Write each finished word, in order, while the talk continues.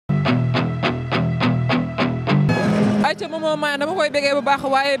ay ca moomoo maa dama koy bégee bu baax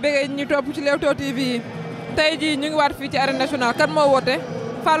waaye bégee ñu topp ci LEEWTOO TV tey jii ñu ngi waat fii ci arène nationale kan moo woote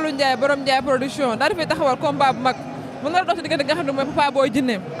Fallou Ndiaye borom Ndiaye production daal di fi taxawal combat bu mag mu nar a dox ci diggante nga xam ne mooy Papa Boy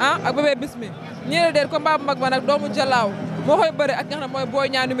Djinné ak Bébé Bismi ñeene déet combat bu mag ba nag doomu Jalaaw moo koy bëri ak nga xam ne mooy Boy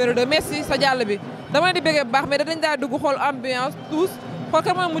Niang numéro 2 merci sa jàll bi dama leen di bégee bu baax mais dañ daal dugg xool ambiance tous xool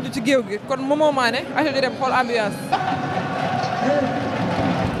kan mooy mujj ci géew gi kon moomoo maa ne aco ñu dem xool ambiance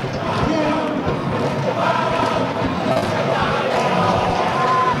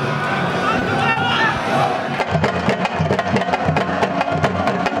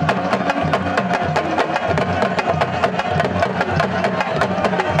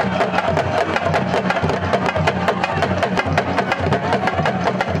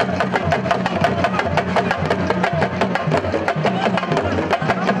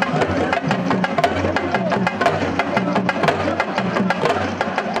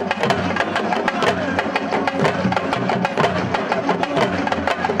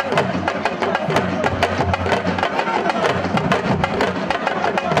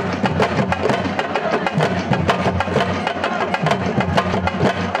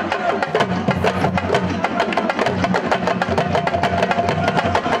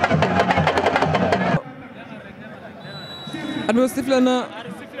addo sifle na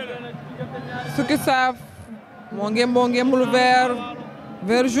sukki saaf moo ngem lu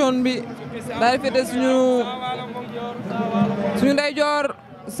vert jaune bi daal di féete suñu ndeyjoor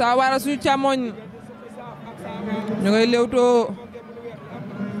saa waara suñu càmmoñ ñu ngay léewtoo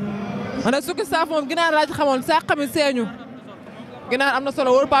man sukki saaf moom ginaar laa ci xamoon saa xami seeñu ginaar am na solo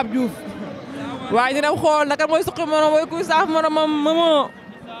wóor Pape Diouf waaye ñu dem xool naka mooy sukki moom mooy kuy saaf moom moomoo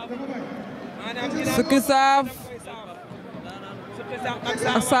sukki saaf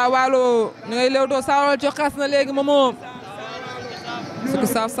ak saa waalo ñu ngay léewtoo saa waalo coxaas na léegi moomoo sukki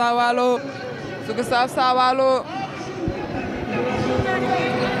saaf saa waalo sukki saaf saa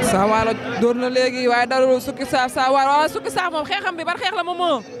waalo dóor na léegi waaye dalul sukki saaf saa waalo waaw sukki saaf moom xeexam bi bar xeex la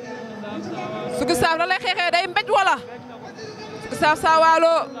moomoo sukki saaf la lay xeexee day mbéj wala sukki saaf saa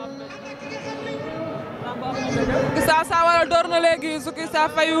waalo sukki saaf saa waalo dóor na léegi sukki saaf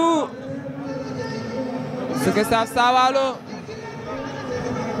fayu sukki saaf saa waalo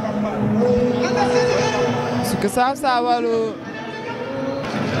sukki saaf saa waalo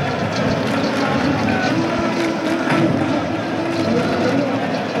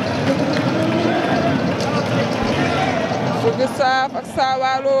sukki saaf ak saa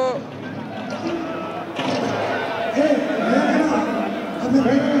waalo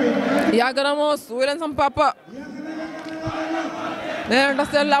yàgg na moos wuy leen sam papa nee na tas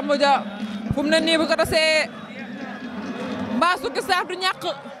seen làmb ja fu mu ne nii bu ko tasee mbaa sukki saaf du ñàkk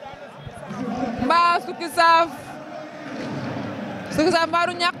mbaa sukki saaf mbaa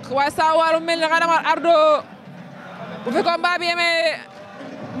du ñàkk waaye saa waalo mel ni nga demal ardo bu fi combat bi yemee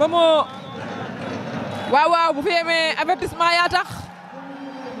moomoo waaw bu fi yemee avertissement yaa tax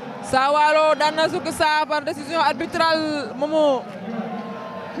saa waalo daan na sukki saaf par décision arbitrale moomoo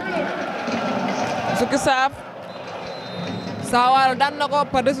sukki saaf saa waalo daan na ko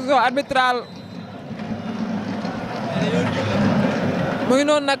par décision arbitrale mu ngi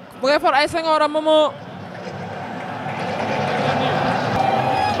noonu nag mu ngay for ay sengooram moomoo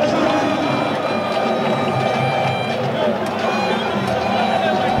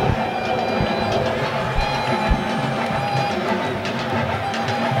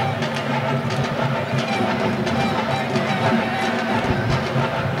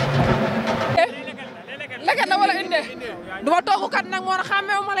leket la wala inde duma toogu kat nag moo na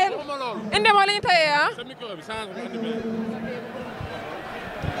xàmmeewu ma leen inde moo la ñu tayee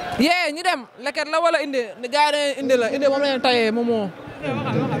yee ñu dem leket la wala inde ni gars yi inde la inde moom la ñu tayee moomoo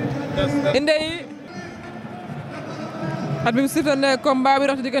inde yi at bi mu sifle ne combat bi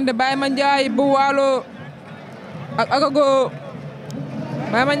dox ci diggante Baye Mandiaye bu Waalo ak Agogo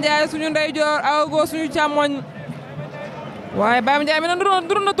Baye Mandiaye suñu ndeyjoor Agogo suñu càmmoñ waaye Baye Mandiaye mi na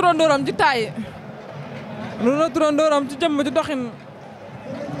ndur na turandooram ci taay ndur na turandooram ci jëmm ci doxin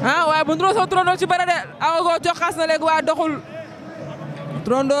waaye bu nduroo sa turandoor ci bëre de Agogo coxaas na léegi waaye doxul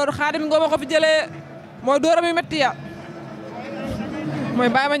turandoor Xaadim Ngoma ko fi jëlee mooy dóoram yu métti ya mooy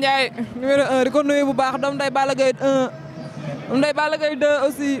Baye Mandiaye numéro 1 di ko nuyu bu baax doom day Balla Gaye 1 doom day Balla Gaye 2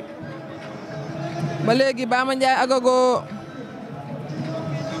 aussi ba léegi Baye Mandiaye Agogo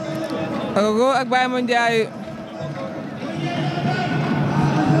ak Baye Mandiaye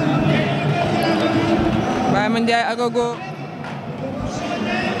Baye Mandiaye Agogo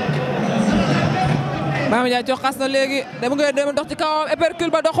Baye Mandiaye coxas na léegi dem dox ci kawam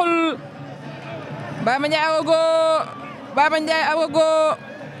épercule ba doxul Baye Mandiaye Agogo Baye Mandiaye Agogo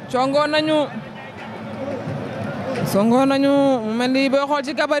congoon nañu songo nañu mu mel ni booy xool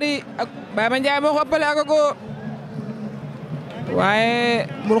ci gabari ak Baye Mandiaye moo ko ëppale Agogo waaye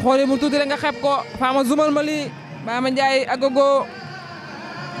bul xoolee mu tuuti rek nga xeeb ko faama zumal ma lii Baye Mandiaye Agogo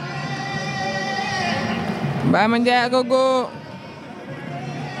Baye Mandiaye Agogo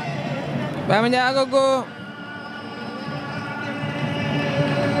Baye Mandiaye Agogo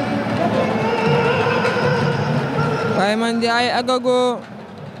Baye Mandiaye Agogo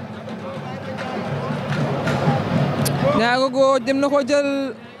Agogo jëm na ko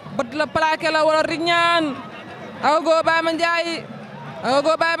jël bët la plaqué la wala riñaan Agogo Baye Mandiaye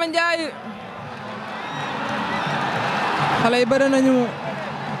Agogo Baye Mandiaye xale yi bëri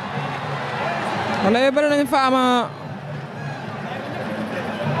nañu faama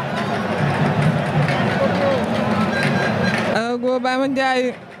Agogo Baye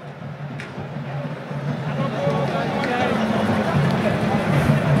Mandiaye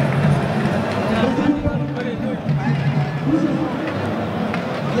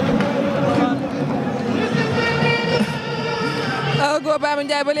Agogo Baye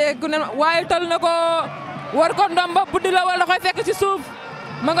Mandiaye ba léegi ku ne waaye tal na ko war ko ndomba buddi la wala koy fekk ci suuf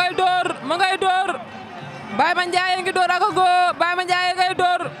ma ngay door Baye Mandiaye ngi door Agogo Baye Mandiaye ngay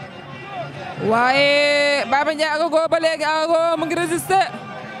door waaye Baye Mandiaye Agogo ba léegi Agogo mu ngi résister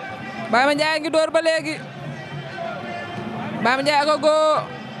Baye Mandiaye ngi door ba léegi Baye Mandiaye Agogo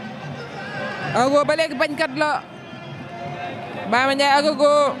ba léegi bañkat la Baye Mandiaye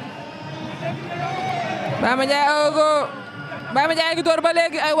Agogo Baye Mandiaye Agogo Baye Mandiaye ngi door ba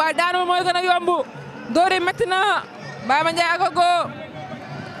léegi ay waa daanu mooy gën a yomb door yi metti na Baye Mandiaye Agogo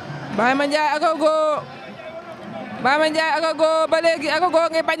Baye Mandiaye Agogo Baye Mandiaye Agogo ba léegi Agogo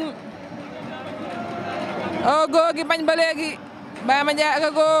ngi bañ Agogo ngi bañ ba léegi Baye Mandiaye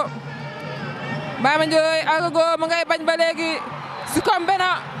Agogo Baye Mandiaye Agogo mu ngay bañ ba léegi si kombe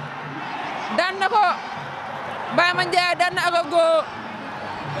na daan na ko Baye Mandiaye daan na Agogo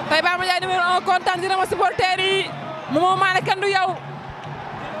tey Baye Mandiaye numéro 1 kontaan dina ma supporter yi Momo Mané kenn du yow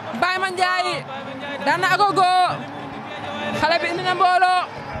Baye Mandiaye daan na Agogo xale bi indi na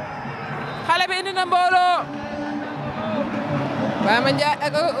mbooloo Baye Mandiaye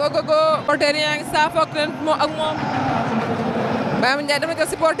Agogo supporter yaa ngi saafoog leen moo ak moom Baye Mandiaye dama ko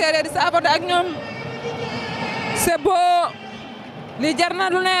supporter di saafoog ak ñoom c'est beau lii jar na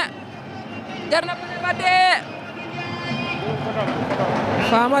lu ne jar na bëre ba dee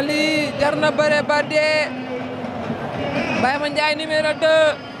faama lii jar na bëre ba dee Baye Mandiaye numéro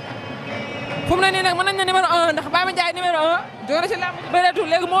 2 fu mu ne nii nag mën nañ ne numéro 1 ndax Baye Mandiaye numéro 1 jóge na ci làmb bëreetul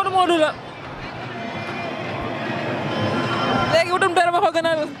léegi moodu la léegi wutum dara ma ko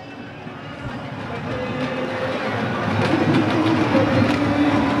gënal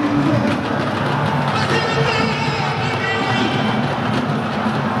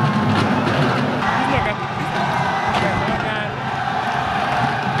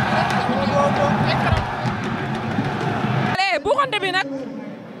buuxante bi nag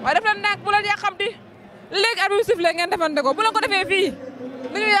waaye def leen ndànk bu leen yàqamti léegi arbitre bi sifflé ngeen defante ko bu leen ko defee fii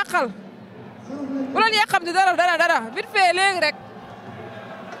li ñu yàqal bu leen yàqamti dara vite fait léegi rek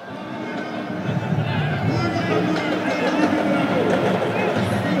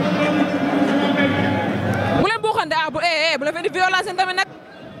bu leen buuxante bu leen fee di violence seen tamit nag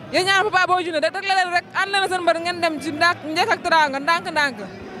yéen ñaar Papa Boy Djinné rek la leen rek ànd leen seen mbër ngeen dem ci njëkk ak teraanga ndànk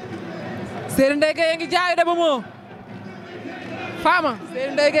Seydou Ndeye Gueye ngi jaayu de ba moo Fama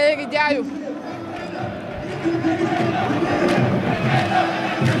Seydou Ndeye Gueye ngi jaayu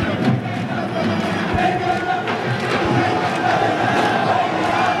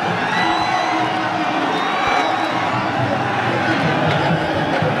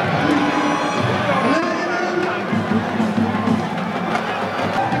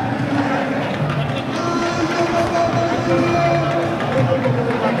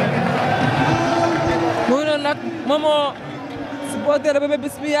mu ngi noonu nag moomoo supporter Bébé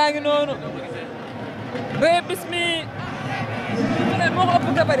Bismi yaa ngi noonu Bébé Bismi moo ko ëpp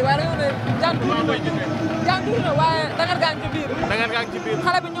nga bëri waaye dañoo ne jàntuur na waaye dangar gaa ngi ci biir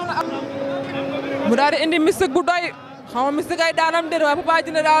xale bi ñëw na am mu daal di indi mystique bu doy xam nga mystique ay daanam déet waaye Papa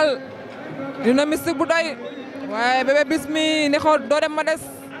Djinné daal dina mystique bu doy waaye Bébé Bismi ne ko doo dem ma des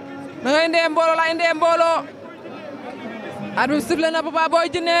da ngay indee mbooloo la indee mbooloo arbitre sifflé na Papa Boy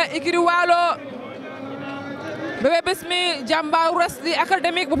Djinné ikiri waalo Bébé Bismi jàmbaaru wrestling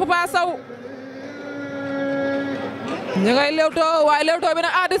académique bu Papa Sow ñu ngay lewtoo waaye lewtoo bi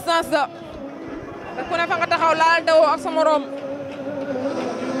nag à distance la te ku ne fa nga taxaw laal dawoo ak sa morom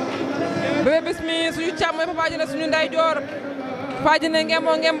Bébé Bismi suñu càmmoñ Papa Djinné suñu ndeyjoor Papa Djinné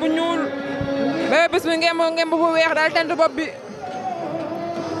ngemboo ngem bu ñuul Bébé Bismi ngemboo ngem bu weex daal tent bopp bi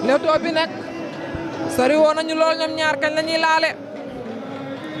lewtoo bi nag sori woon nañu lool ñoom ñaar kañ la ñuy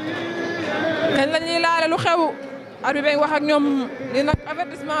laale lu xew arbitre bi wax ak ñoom li nag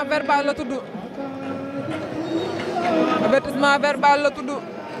avertissement verbal la tudd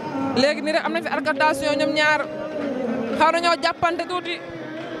léegi nii rek am nañ fi altercation ñoom ñaar xaw nañoo jàppante tuuti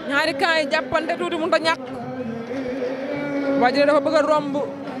ñaari camp yi jàppante tuuti mënut a ñàkk waa Djinné dafa bëgg a romb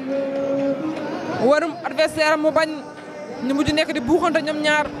wërum adversaire mu bañ ñu mujj nekk di buuxante ñoom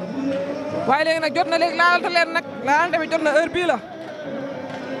ñaar waaye léegi nag jot na léegi laalante leen nag laalante bi jot na heure bii la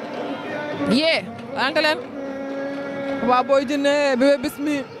laalante leen Papa Boy Djinné Bébé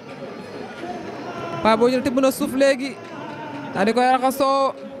Bismi Papa Boy Djinné tibb na suuf léegi daal di koy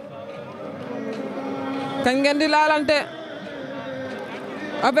raxasoo kañ ngeen di laalante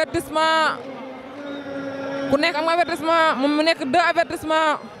avertissement ku nekk am avertissement moom mu nekk 2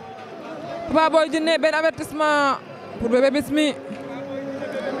 avertissement Papa Boy Djinné benn avertissement pour Bébé Bismi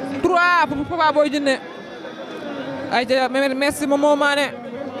 3 pour Papa Boy Djinné ay ca merci Momo Mané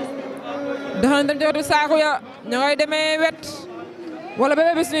daxanañ dem ca wetu saako ya ña ngay demee wet wala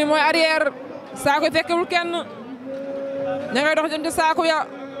Bébé Bismi mooy arrière saako yi fekkewul kenn ña ngay dox jëm ca saako ya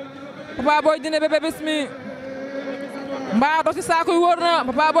Papa Boy Djinné Bébé Bismi mbaa dox ci saako yi wóor na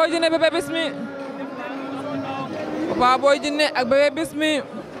Papa Boy Djinné Bébé Bismi Papa Boy Djinné ak Bébé Bismi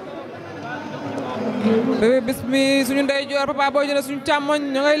Bébé Bismi suñu ndeyjoor Papa Boy Djinné suñu càmmoñ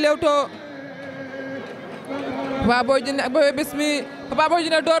ña ngay lewtoo Papa Boy Djinné ak Bébé Bismi Papa Boy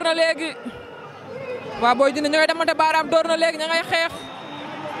Djinné door na léegi Papa Boy Djinné ña ngay demante baaraam door na léegi ña ngay xeex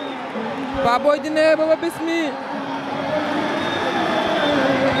Papa Boy Djinné Bébé Bismi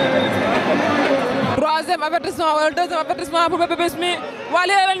 3e avertissement wala 2e avertissement pour Bébé Bismi waa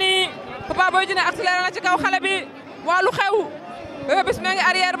lii la nii Papa Boy Djinné accéléré na ci kaw xale bi waa lu xew Bébé Bismi ngi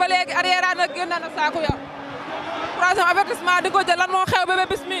arrière ba léegi arrière na génn na saako ya 3e avertissement di ko jël lan moo xew Bébé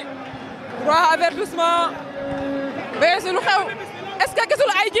Bismi 3 avertissement Bébé Bismi lu xew est-ce que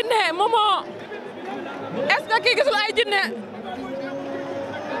gisul ay Djinné Momo est-ce que kii gisul ay Djinné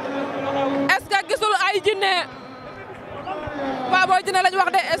est-ce que gisul ay Djinné Papa Boy Djinné lañ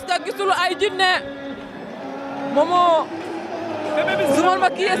wax de est-ce que gisul ay Djinné Momo sumal ma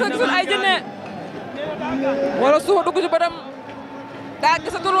kii est-ce que gisul ay Djinné wala suufa dugg ci bëtam daa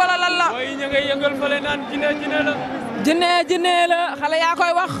gisatul wala lan la mooy ña ngay yëngal fële naan Djinné la xale yaa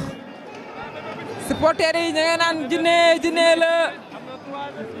koy wax supporters yi ña ngay naan Djinné la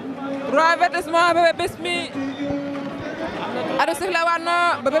 3 avertissement Bébé Bismi arbitre la waan na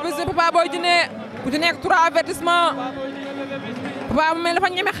Bébé Bismi Papa Boy Djinné ku ci nekk 3 avertissement Papa mu mel dafa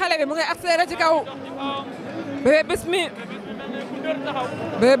ñeme xale bi mu ngi accéléré ci kaw Bébé Bismi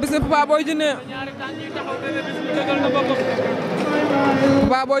Papa Boy Djinné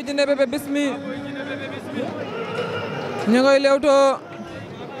Papa Boy Djinné Bébé Bismi ñu ngay lewtoo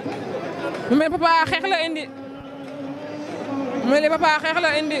mu mel Papa xeex la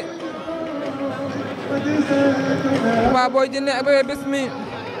indi Papa Boy Djinné ak Bébé Bismi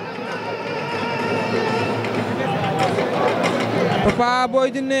Papa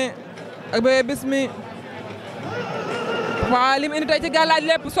Boy Djinné ak Bébé Bismi Papa lim indi tey ci gàllaaj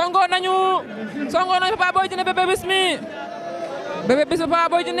lépp songo nañu Papa Boy Djinné Bébé Bismi Papa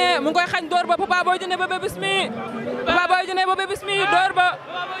Boy Djinné mu ngi koy xañ door ba Papa Boy Djinné Bébé Bismi Papa Boy Djinné Bébé Bismi door ba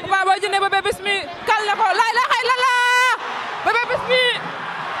Papa Boy Djinné Bébé Bismi kal na ko la ilaha illallah Bébé Bismi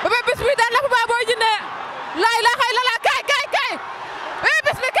daan na Papa Boy Djinné la ilaha illallah kay Bébé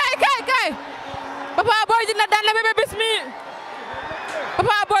Bismi kay Papa Boy Djinné daan na Bébé Bismi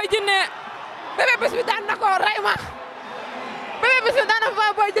Papa Boy Djinné Bébé Bismi daan na ko rey ma Bébé Bismi daan na Papa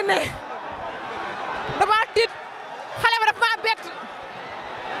Boy Djinné dama tiit xale bi daf maa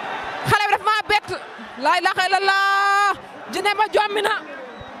bett la ilaha illallah Djinné ba jommi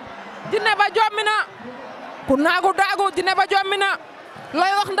na ku naagu daagu Djinné ba jommi na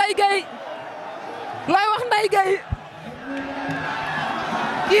looy wax Ndeye Gueye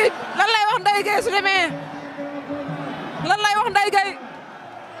kii lan lay wax Ndeye Gueye su demee lan lay wax Ndeye Gueye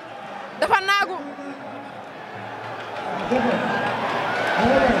dafa naagu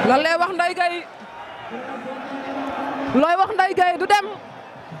lan lay wax Ndeye Gueye looy wax Ndeye Gueye du dem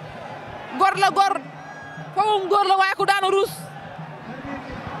gor la fawum góor la waaye ku daanu ruus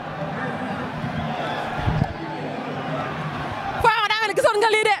faa daa mel ni gisoon nga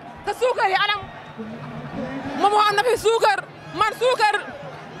lii de te suukar yi anam moom moo am na fi suukar man suukar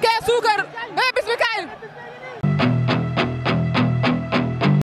kee suukar Bébé Bismi